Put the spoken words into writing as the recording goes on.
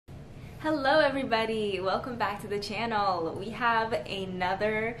Hello everybody, welcome back to the channel. We have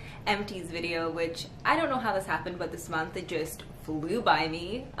another Empties video, which I don't know how this happened, but this month it just flew by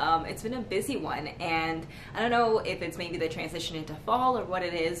me. It's been a busy one, and I don't know if it's maybe the transition into fall or what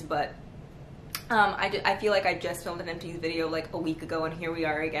it is, but I feel like I just filmed an Empties video like a week ago, and here we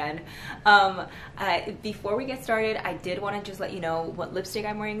are again. Before we get started, I did want to just let you know what lipstick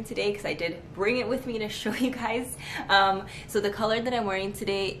I'm wearing today, because I did bring it with me to show you guys. So the color that I'm wearing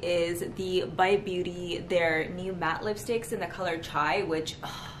today is the By Beauty, their new matte lipsticks in the color Chai, which,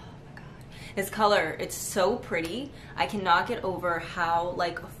 oh my god, this color, it's so pretty. I cannot get over how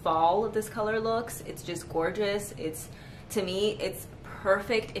like fall this color looks. It's just gorgeous. To me, it's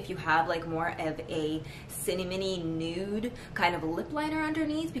perfect if you have like more of a cinnamony nude kind of lip liner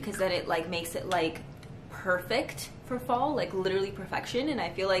underneath, because then it like makes it like perfect for fall, like literally perfection. And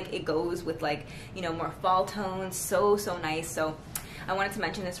I feel like it goes with like, you know, more fall tones. So nice. So I wanted to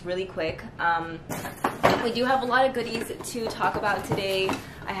mention this really quick. We do have a lot of goodies to talk about today.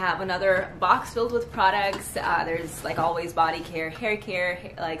 I have another box filled with products. There's like always body care, hair care,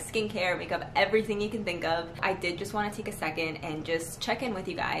 like skincare, makeup, everything you can think of. I did just want to take a second and just check in with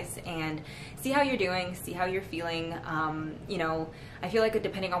you guys and see how you're doing, see how you're feeling. You know, I feel like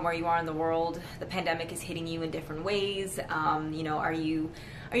depending on where you are in the world, the pandemic is hitting you in different ways. You know, are you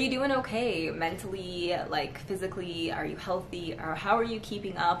doing okay mentally, like physically? Are you healthy, or how are you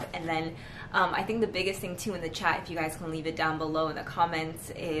keeping up? And then I think the biggest thing too in the chat, if you guys can leave it down below in the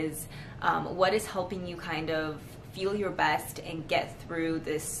comments, is what is helping you kind of feel your best and get through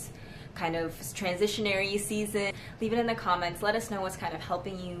this kind of transitionary season. Leave it in the comments. Let us know what's kind of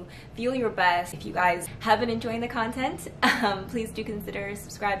helping you feel your best. If you guys have been enjoying the content, please do consider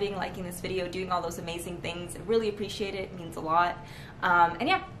subscribing, liking this video, doing all those amazing things. I really appreciate it. It means a lot. And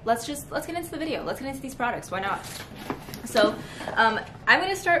yeah, let's get into the video. Let's get into these products. Why not? So I'm going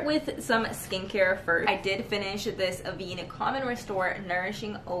to start with some skincare first. I did finish this Ardene Calm and Restore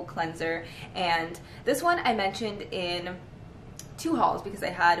Nourishing Oat Cleanser, and this one I mentioned in two hauls because I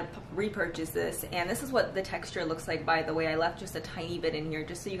had repurchased this, and this is what the texture looks like. By the way, I left just a tiny bit in here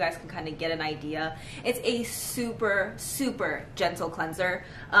just so you guys can kind of get an idea. It's a super gentle cleanser.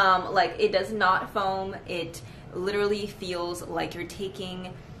 Like, it does not foam. It literally feels like you're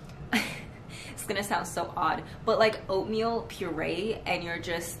taking it's gonna sound so odd, but like oatmeal puree, and you're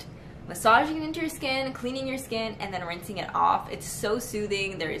just massaging it into your skin, cleaning your skin, and then rinsing it off. It's so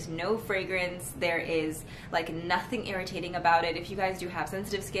soothing. There is no fragrance. There is like nothing irritating about it. If you guys do have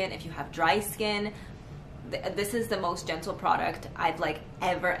sensitive skin, if you have dry skin, this is the most gentle product I've like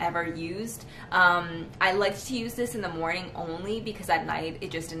ever used. I liked to use this in the morning only because at night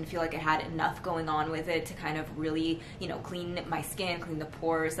it just didn't feel like it had enough going on with it to kind of really, you know, clean my skin, clean the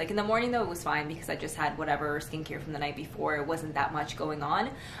pores. Like in the morning though, it was fine because I just had whatever skincare from the night before. It wasn't that much going on.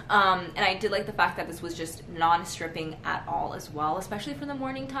 And I did like the fact that this was just non-stripping at all as well, especially for the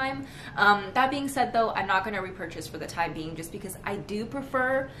morning time. That being said though, I'm not going to repurchase for the time being just because I do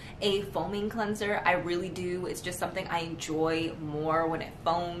prefer a foaming cleanser. I really do. It's just something I enjoy more when it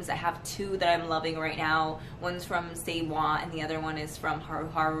foams. I have two that I'm loving right now. One's from Uana and the other one is from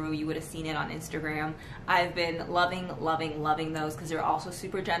Haru. You would have seen it on Instagram. I've been loving those because they're also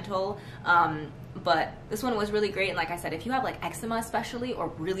super gentle. But this one was really great, and like I said, if you have like eczema especially or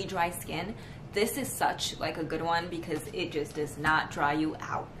really dry skin, this is such like a good one because it just does not dry you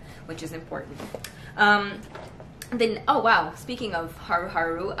out, which is important. Then, oh wow, speaking of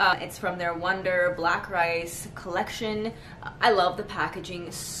Haru, it's from their Wonder Black Rice collection. I love the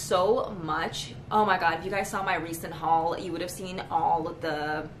packaging so much. Oh my god, if you guys saw my recent haul, you would have seen all of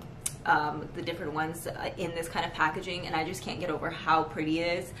the different ones in this kind of packaging, and I just can't get over how pretty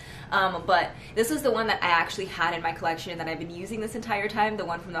it is. But this is the one that I actually had in my collection that I've been using this entire time. The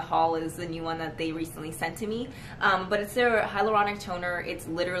one from the haul is the new one that they recently sent to me. But it's their hyaluronic toner. It's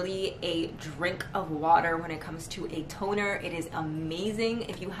literally a drink of water when it comes to a toner. It is amazing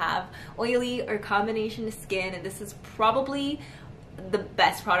if you have oily or combination skin, and this is probably the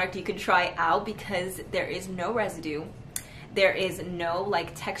best product you could try out because there is no residue. There is no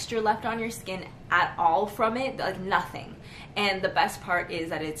like texture left on your skin at all from it, like nothing. And the best part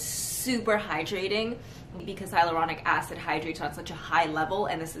is that it's super hydrating because hyaluronic acid hydrates on such a high level,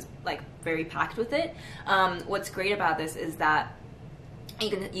 and this is like very packed with it. What's great about this is that you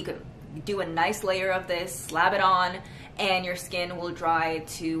can do a nice layer of this, slab it on, and your skin will dry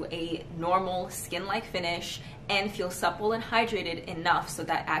to a normal skin-like finish, and feel supple and hydrated enough so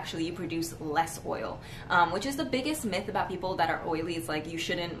that actually you produce less oil, which is the biggest myth about people that are oily. It's like you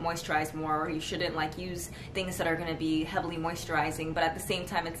shouldn't moisturize more, or you shouldn't like use things that are going to be heavily moisturizing, but at the same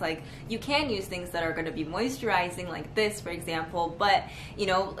time it's like you can use things that are going to be moisturizing, like this for example, but you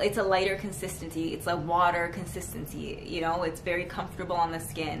know, it's a lighter consistency, it's a water consistency, you know, it's very comfortable on the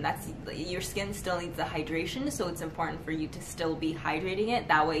skin. That's, your skin still needs the hydration, so it's important for you to still be hydrating it.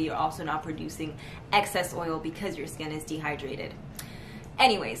 That way you're also not producing excess oil because your skin is dehydrated.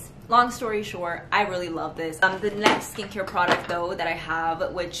 Anyways, long story short, I really love this. The next skincare product though that I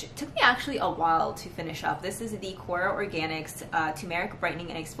have, which took me actually a while to finish up, this is the Cora Organics Turmeric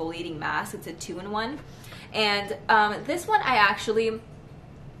Brightening and Exfoliating Mask. It's a 2-in-1. And this one I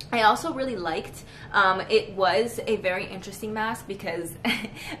also really liked. It was a very interesting mask because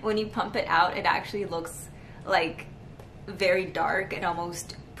when you pump it out, it actually looks like very dark and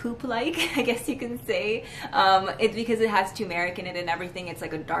almost poop-like, I guess you can say. It's because it has turmeric in it and everything. It's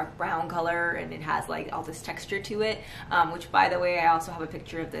like a dark brown color and it has like all this texture to it, which by the way, I also have a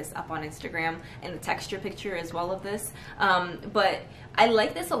picture of this up on Instagram and the texture picture as well of this. But I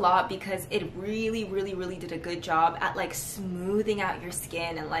like this a lot because it really did a good job at like smoothing out your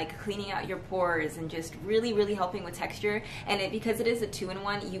skin and like cleaning out your pores and just really helping with texture. And because it is a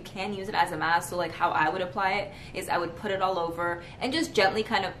 2-in-1, you can use it as a mask. So like how I would apply it is I would put it all over and just gently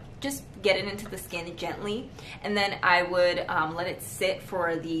kind of just get it into the skin gently, and then I would let it sit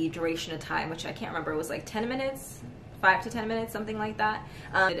for the duration of time, which I can't remember, it was like 10 minutes, 5 to 10 minutes, something like that.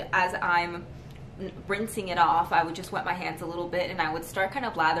 As I'm rinsing it off, I would just wet my hands a little bit and I would start kind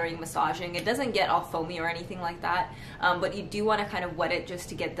of lathering, massaging. It doesn't get all foamy or anything like that, but you do want to kind of wet it just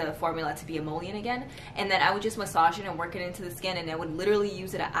to get the formula to be emollient again. And then I would just massage it and work it into the skin, and I would literally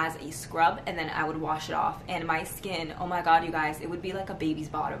use it as a scrub, and then I would wash it off. And my skin, oh my god you guys, it would be like a baby's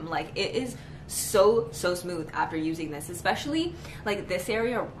bottom. Like it is so smooth after using this, especially like this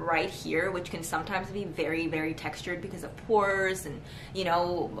area right here, which can sometimes be very textured because of pores and, you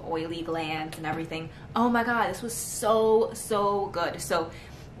know, oily glands and everything. Oh my god, this was so good. So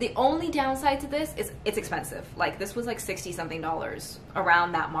the only downside to this is it's expensive. Like this was like $60 something,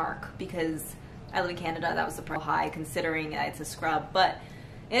 around that mark, because I live in Canada. That was the price high considering that it's a scrub, but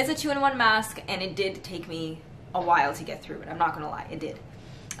it's a 2-in-1 mask and it did take me a while to get through it. I'm not gonna lie, it did.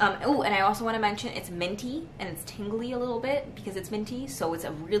 Oh, and I also want to mention it's minty and it's tingly a little bit because it's minty, so it's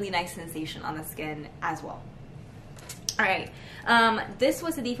a really nice sensation on the skin as well. Alright, this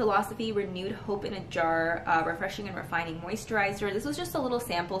was the Philosophy Renewed Hope in a Jar Refreshing and Refining Moisturizer. This was just a little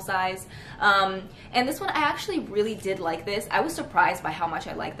sample size, and this one I actually really did like this. I was surprised by how much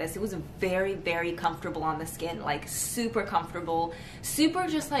I liked this. It was very comfortable on the skin, like super comfortable, super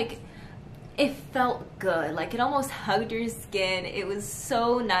just like, it felt good, like it almost hugged your skin. It was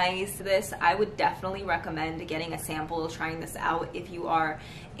so nice. This, I would definitely recommend getting a sample, trying this out if you are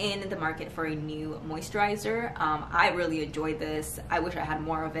in the market for a new moisturizer. I really enjoyed this. I wish I had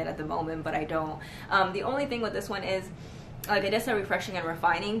more of it at the moment, but I don't. The only thing with this one is, like, it is a refreshing and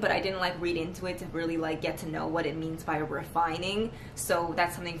refining, but I didn't like read into it to really like get to know what it means by refining. So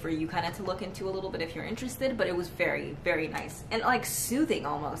that's something for you kind of to look into a little bit if you're interested. But it was very nice and like soothing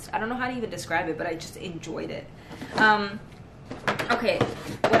almost. I don't know how to even describe it, but I just enjoyed it. Okay,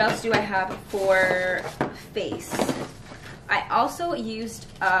 what else do I have for face? I also used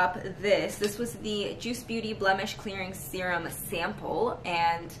up this. This was the Juice Beauty Blemish Clearing Serum sample,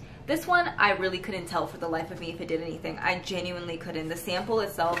 and this one, I really couldn't tell for the life of me if it did anything. I genuinely couldn't. The sample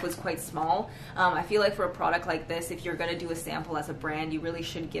itself was quite small. I feel like for a product like this, if you're going to do a sample as a brand, you really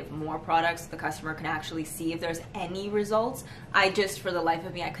should give more products so the customer can actually see if there's any results. I just, for the life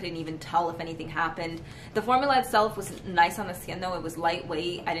of me, I couldn't even tell if anything happened. The formula itself was nice on the skin though. It was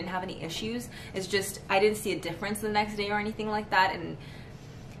lightweight. I didn't have any issues. It's just, I didn't see a difference the next day or anything like that. And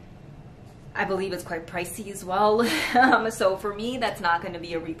I believe it's quite pricey as well. So for me, that's not going to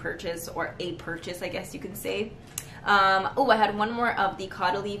be a repurchase or a purchase, I guess you can say. Oh, I had one more of the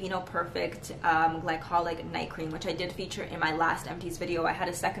Caudalie Vino Perfect Glycolic Night Cream, which I did feature in my last Empties video. I had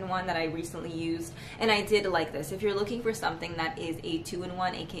a second one that I recently used, and I did like this. If you're looking for something that is a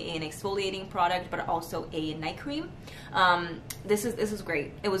 2-in-1, aka an exfoliating product, but also a night cream, this is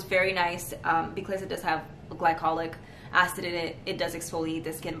great. It was very nice because it does have glycolic acid in it. It does exfoliate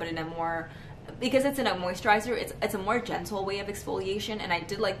the skin, but in a more, because it's in a moisturizer, it's a more gentle way of exfoliation. And I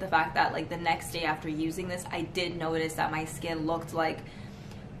did like the fact that like the next day after using this, I did notice that my skin looked like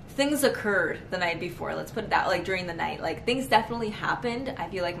things occurred the night before. Let's put it that, like during the night, like things definitely happened. I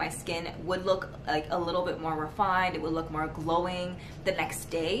feel like my skin would look like a little bit more refined. It would look more glowing the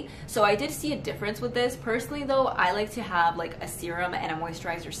next day. So I did see a difference with this. Personally though, I like to have like a serum and a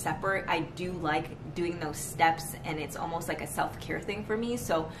moisturizer separate. I do like doing those steps, and it's almost like a self-care thing for me.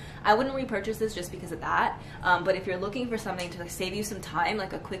 So I wouldn't repurchase this just because of that. But if you're looking for something to save you some time,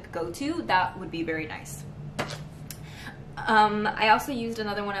 like a quick go-to, that would be very nice. I also used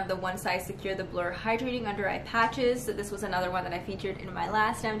another one of the One Size Secure the Blur Hydrating Under Eye Patches. So this was another one that I featured in my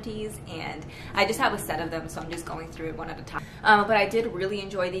last empties, and I just have a set of them, so I'm just going through it one at a time. But I did really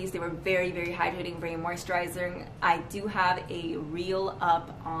enjoy these. They were very, very hydrating, very moisturizing. I do have a reel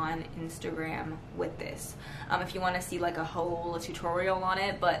up on Instagram with this, if you want to see like a whole tutorial on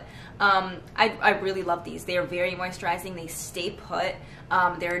it. But I really love these. They are very moisturizing. They stay put.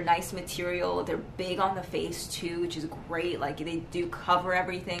 They're a nice material. They're big on the face too, which is great. Like they do cover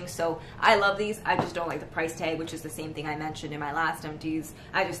everything. So I love these. I just don't like the price tag, which is the same thing I mentioned in my last empties.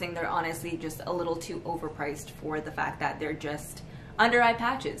 I just think they're honestly just a little too overpriced for the fact that they're just under eye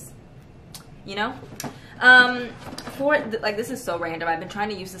patches, you know? Like this is so random. I've been trying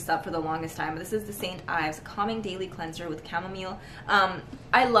to use this stuff for the longest time. This is the St. Ives Calming Daily Cleanser with Chamomile.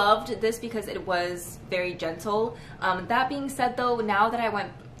 I loved this because it was very gentle. That being said though, now that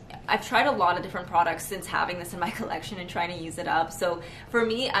I've tried a lot of different products since having this in my collection and trying to use it up. So for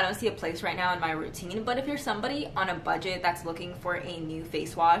me, I don't see a place right now in my routine. But if you're somebody on a budget that's looking for a new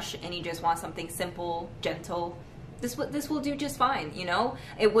face wash and you just want something simple, gentle, this will do just fine, you know?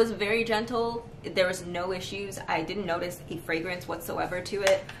 It was very gentle. There was no issues. I didn't notice a fragrance whatsoever to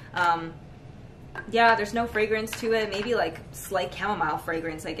it. Yeah, there's no fragrance to it. Maybe like slight chamomile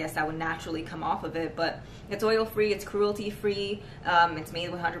fragrance, I guess, that would naturally come off of it. But it's oil-free, it's cruelty-free. It's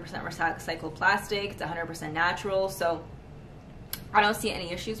made with 100% recycled plastic. It's 100% natural. So I don't see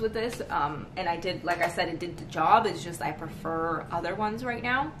any issues with this. And I did, like I said, it did the job. It's just I prefer other ones right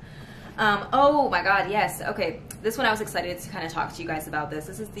now. Oh my god, yes. Okay, this one I was excited to kind of talk to you guys about this.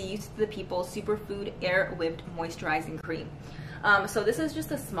 This is the Youth to the People Superfood Air Whipped Moisturizing Cream. So this is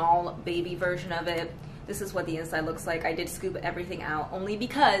just a small baby version of it. This is what the inside looks like. I did scoop everything out only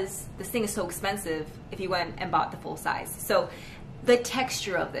because this thing is so expensive if you went and bought the full size. So the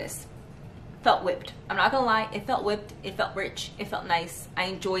texture of this felt whipped. I'm not gonna lie, it felt whipped, it felt rich, it felt nice. I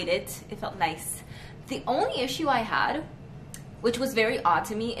enjoyed it, it felt nice. The only issue I had, which was very odd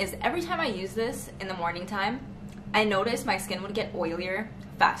to me, is every time I use this in the morning time, I noticed my skin would get oilier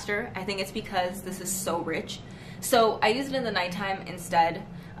faster. I think it's because this is so rich. So I used it in the nighttime instead,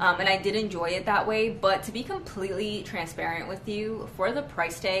 and I did enjoy it that way. But to be completely transparent with you, for the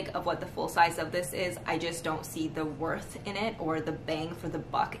price tag of what the full size of this is, I just don't see the worth in it or the bang for the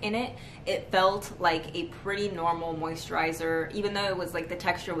buck in it. It felt like a pretty normal moisturizer, even though it was like the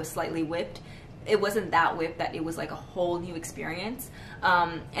texture was slightly whipped. It wasn't that whipped that it was like a whole new experience.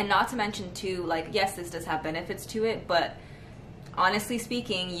 And not to mention too, like, yes, this does have benefits to it, but honestly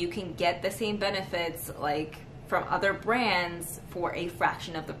speaking, you can get the same benefits like from other brands for a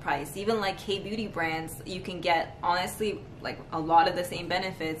fraction of the price. Even like K-beauty brands, you can get honestly like a lot of the same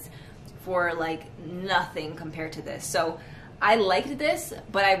benefits for like nothing compared to this. So I liked this,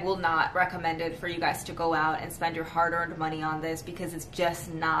 but I will not recommend it for you guys to go out and spend your hard-earned money on this, because it's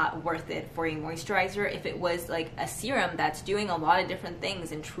just not worth it for a moisturizer. If it was like a serum that's doing a lot of different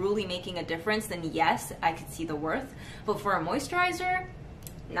things and truly making a difference, then yes, I could see the worth. But for a moisturizer,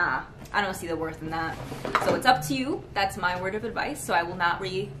 nah, I don't see the worth in that. So it's up to you. That's my word of advice. So I will not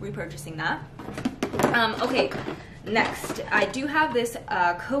repurchasing that. Okay, next I do have this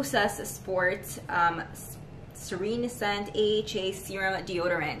Kosas Sport Serene Scent AHA Serum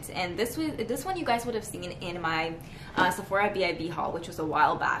Deodorant, and this one you guys would have seen in my Sephora BIB haul, which was a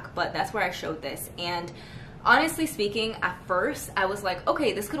while back, but that's where I showed this. And honestly speaking, at first I was like,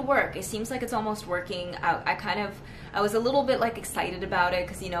 okay, this could work. It seems like it's almost working. I was a little bit like excited about it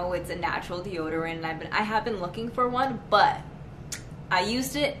because, you know, it's a natural deodorant, and I have been looking for one, but I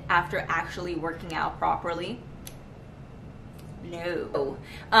used it after actually working out properly. No.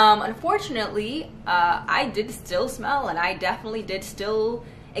 Unfortunately, I did still smell, and I definitely did still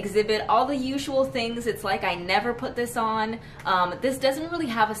exhibit all the usual things. It's like I never put this on. This doesn't really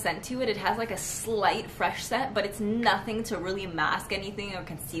have a scent to it. It has like a slight fresh scent, but it's nothing to really mask anything or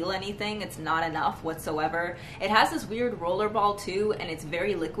conceal anything. It's not enough whatsoever. It has this weird roller ball too, and it's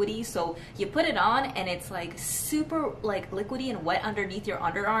very liquidy. So you put it on and it's like super like liquidy and wet underneath your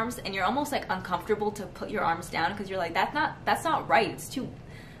underarms, and you're almost like uncomfortable to put your arms down because you're like, that's not right. It's too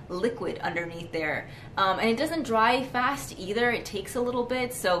liquid underneath there, and it doesn't dry fast either. It takes a little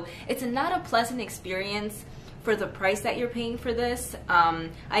bit, so it's not a pleasant experience for the price that you're paying for this.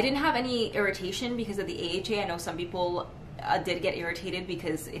 I didn't have any irritation because of the AHA. I know some people did get irritated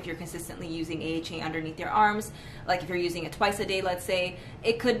because if you're consistently using AHA underneath your arms, like if you're using it twice a day, let's say,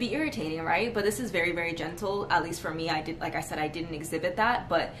 it could be irritating, right? But this is very, very gentle. At least for me, I did, like I said, I didn't exhibit that.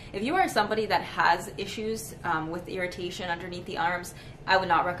 But if you are somebody that has issues with irritation underneath the arms, I would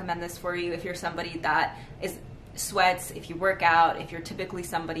not recommend this for you. If you're somebody that sweats, if you work out, if you're typically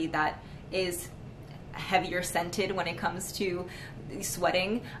somebody that is heavier scented when it comes to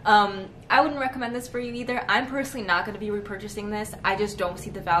sweating, I wouldn't recommend this for you either. I'm personally not going to be repurchasing this. I just don't see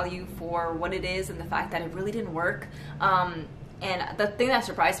the value for what it is and the fact that it really didn't work. And the thing that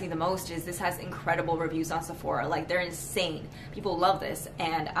surprised me the most is this has incredible reviews on Sephora. Like, they're insane. People love this,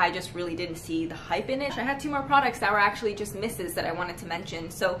 and I just really didn't see the hype in it. I had 2 more products that were actually just misses that I wanted to mention.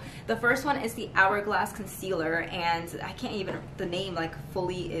 So the first one is the Hourglass Concealer, and I can't even, the name like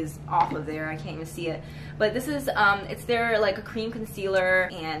fully is off of there. I can't even see it. But this is, it's their like a cream concealer,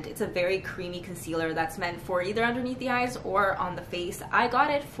 and it's a very creamy concealer that's meant for either underneath the eyes or on the face. I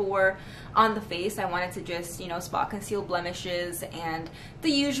got it for on the face. I wanted to just, you know, spot conceal blemishes and the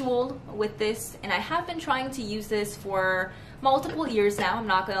usual with this, and I have been trying to use this for multiple years now. I'm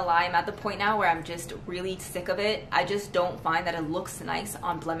not gonna lie, I'm at the point now where I'm just really sick of it. I just don't find that it looks nice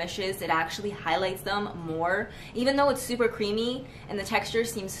on blemishes. It actually highlights them more, even though it's super creamy and the texture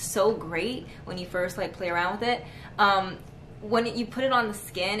seems so great when you first like play around with it. When you put it on the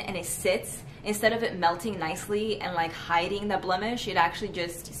skin and it sits, instead of it melting nicely and like hiding the blemish, it actually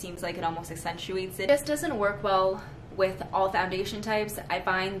just seems like it almost accentuates it. It just doesn't work well with all foundation types. I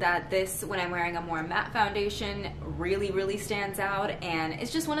find that this, when I'm wearing a more matte foundation, really stands out, and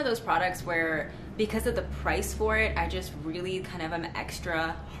it's just one of those products where because of the price for it, I just really kind of am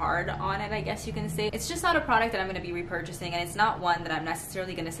extra hard on it, I guess you can say. It's just not a product that I'm going to be repurchasing, and it's not one that I'm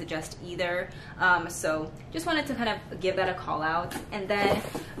necessarily going to suggest either. So just wanted to kind of give that a call out. And then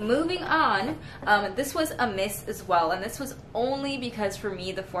moving on, this was a miss as well, and this was only because for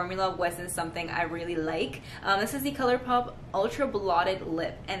me the formula wasn't something I really like. This is the ColourPop Ultra Blotted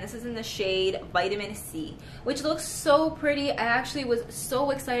Lip, and this is in the shade Vitamin C, which looks so pretty. I actually was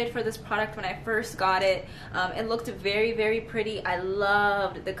so excited for this product when I first got it. It looked very pretty. I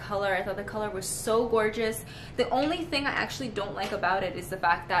loved the color. I thought the color was so gorgeous. The only thing I actually don't like about it is the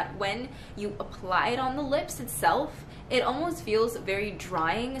fact that when you apply it on the lips itself, it almost feels very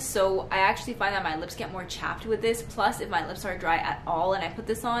drying. So I actually find that my lips get more chapped with this. Plus, if my lips are dry at all and I put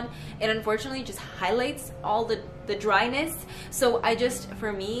this on, it unfortunately just highlights all the dryness. So I just,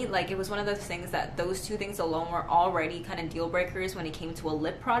 for me, like, it was one of those things that those 2 things alone were already kind of deal breakers when it came to a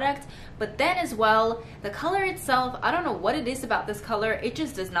lip product. But then as well, the color itself, I don't know what it is about this color, it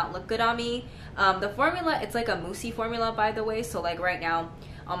just does not look good on me. The formula, it's like a moussey formula, by the way. So like right now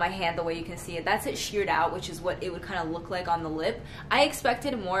on my hand, the way you can see it, that's it sheared out, which is what it would kind of look like on the lip. I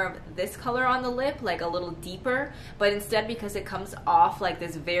expected more of this color on the lip, like a little deeper, but instead, because it comes off like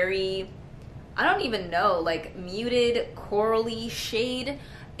this very, I don't even know, like muted corally shade,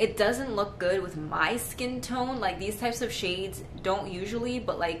 it doesn't look good with my skin tone. Like, these types of shades don't usually,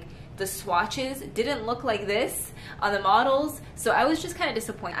 but like the swatches didn't look like this on the models. So I was just kind of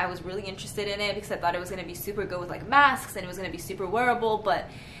disappointed. I was really interested in it because I thought it was going to be super good with like masks and it was going to be super wearable, but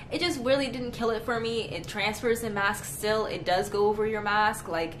it just really didn't kill it for me. It transfers in masks still. It does go over your mask.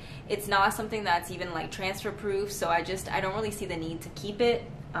 Like, it's not something that's even like transfer proof. So I don't really see the need to keep it.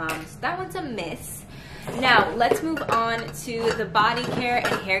 So that one's a miss. Now let's move on to the body care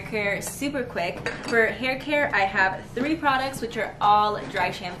and hair care super quick. For hair care, I have 3 products, which are all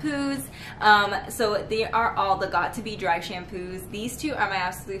dry shampoos. So they are all the Got2b dry shampoos. These 2 are my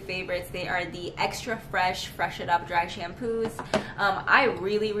absolute favorites. They are the Extra Fresh Fresh It Up dry shampoos. I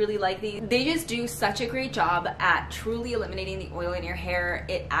really like these. They just do such a great job at truly eliminating the oil in your hair.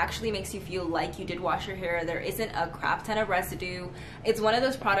 It actually makes you feel like you did wash your hair. There isn't a crap ton of residue. It's one of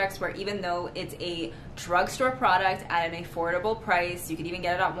those products where even though it's a drugstore product at an affordable price, you could even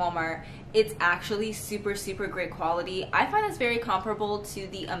get it at Walmart, it's actually super great quality. I find this very comparable to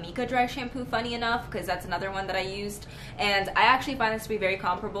the Amika dry shampoo, funny enough, because that's another one that I used, and I actually find this to be very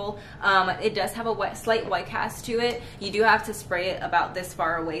comparable. It does have a slight white cast to it. You do have to spray it about this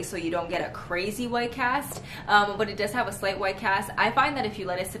far away so you don't get a crazy white cast, but it does have a slight white cast. I find that if you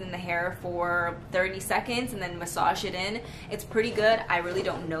let it sit in the hair for 30 seconds and then massage it in, it's pretty good. I really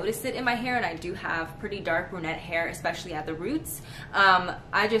don't notice it in my hair, and I do have pretty dark brunette hair, especially at the roots.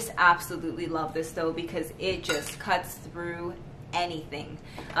 I just absolutely love this though, because it just cuts through anything.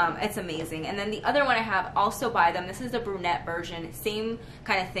 It's amazing. And then the other one I have, also by them, this is the brunette version, same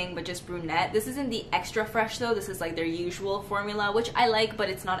kind of thing but just brunette. This isn't the extra fresh though, this is like their usual formula, which I like, but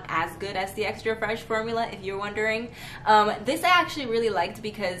it's not as good as the extra fresh formula if you're wondering. This I actually really liked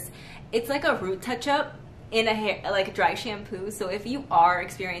because it's like a root touch-up in a hair, like a dry shampoo. So if you are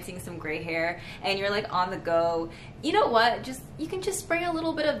experiencing some gray hair and you're like on the go, you know what, you can just spray a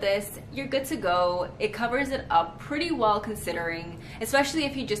little bit of this, you're good to go. It covers it up pretty well, considering, especially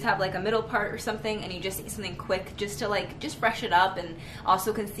if you just have like a middle part or something and you just need something quick just to like just fresh it up and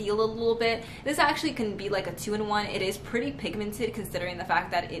also conceal a little bit. This actually can be like a 2-in-1. It is pretty pigmented considering the fact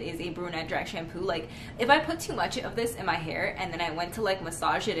that it is a brunette dry shampoo. Like if I put too much of this in my hair and then I went to like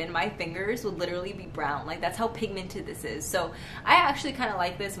massage it in, my fingers would literally be brown. Like that's how pigmented this is. So I actually kind of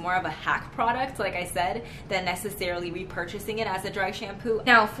like this more of a hack product, like I said, than necessarily repurchasing it as a dry shampoo.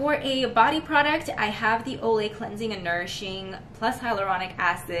 Now for a body product, I have the Olay Cleansing and Nourishing plus Hyaluronic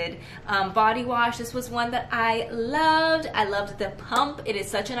Acid body wash. This was one that I loved. I loved the pump. It is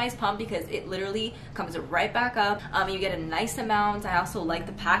such a nice pump because it literally comes right back up. You get a nice amount. I also like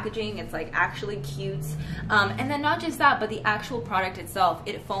the packaging. It's like actually cute. And then not just that, but the actual product itself,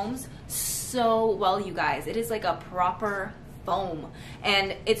 it foams so well, you guys. It is like a proper foam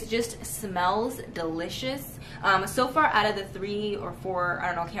and it just smells delicious. So far out of the 3 or 4, I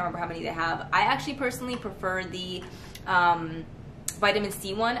don't know, I can't remember how many they have, I actually personally prefer the vitamin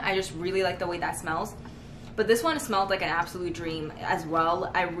C one. I just really like the way that smells. But this one smelled like an absolute dream as well.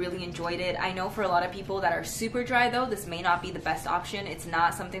 I really enjoyed it. I know for a lot of people that are super dry though, this may not be the best option. It's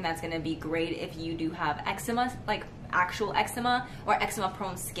not something that's going to be great if you do have eczema, like actual eczema or eczema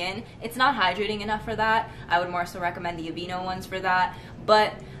prone skin. It's not hydrating enough for that. I would more so recommend the Aveeno ones for that.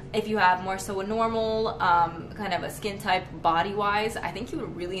 But if you have more so a normal kind of a skin type body wise, I think you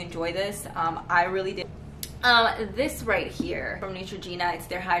would really enjoy this. I really did. This right here from Neutrogena, it's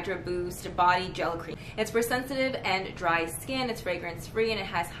their Hydra Boost Body Gel Cream. It's for sensitive and dry skin, it's fragrance free, and it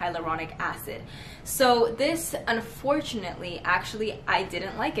has hyaluronic acid. So this, unfortunately, actually I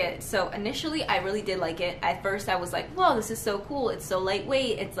didn't like it. So initially I really did like it. At first I was like, whoa, this is so cool, it's so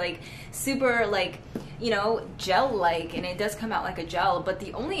lightweight, it's like super like, you know, gel-like, and it does come out like a gel. But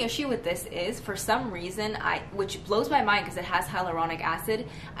the only issue with this is, for some reason, which blows my mind because it has hyaluronic acid,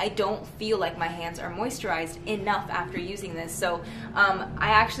 I don't feel like my hands are moisturized enough after using this. So I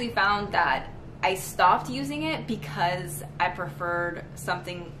actually found that I stopped using it because I preferred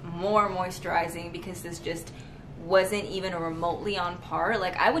something more moisturizing, because this just wasn't even remotely on par.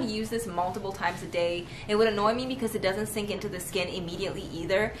 Like I would use this multiple times a day. It would annoy me because it doesn't sink into the skin immediately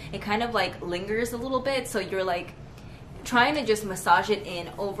either. It kind of like lingers a little bit, so you're like trying to just massage it in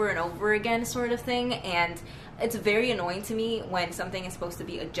over and over again sort of thing. And it's very annoying to me when something is supposed to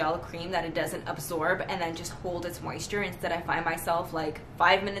be a gel cream that it doesn't absorb and then just hold its moisture. Instead, I find myself like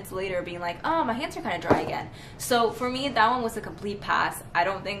 5 minutes later being like, oh, my hands are kind of dry again. So for me, that one was a complete pass. I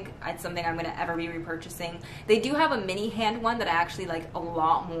don't think it's something I'm going to ever be repurchasing. They do have a mini hand one that I actually like a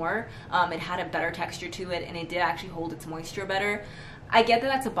lot more. It had a better texture to it, and it did actually hold its moisture better. I get that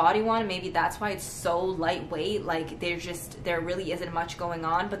that's a body one, maybe that's why it's so lightweight, like there really isn't much going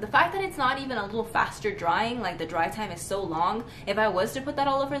on. But the fact that it's not even a little faster drying, like the dry time is so long, if I was to put that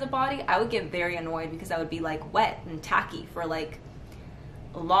all over the body, I would get very annoyed because I would be like wet and tacky for like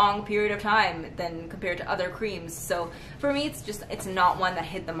a long period of time than compared to other creams. So for me, it's not one that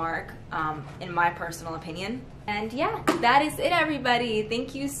hit the mark, in my personal opinion. And yeah, that is it, everybody.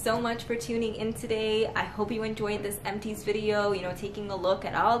 Thank you so much for tuning in today. I hope you enjoyed this Empties video, you know, taking a look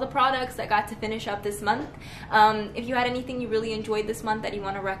at all the products I got to finish up this month. If you had anything you really enjoyed this month that you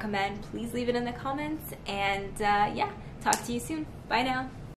want to recommend, please leave it in the comments. And yeah, talk to you soon. Bye now.